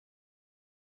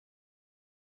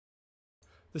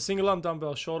The single arm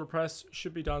dumbbell shoulder press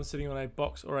should be done sitting on a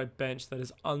box or a bench that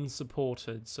is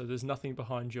unsupported, so there's nothing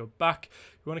behind your back.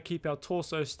 We want to keep our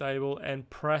torso stable and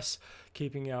press,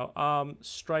 keeping our arm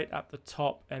straight at the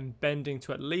top and bending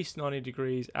to at least 90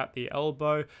 degrees at the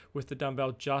elbow, with the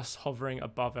dumbbell just hovering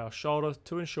above our shoulder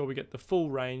to ensure we get the full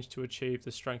range to achieve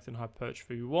the strength and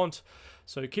hypertrophy we want.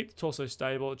 So keep the torso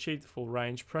stable, achieve the full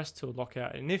range, press till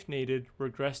lockout, and if needed,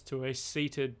 regress to a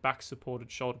seated back supported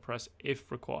shoulder press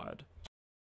if required.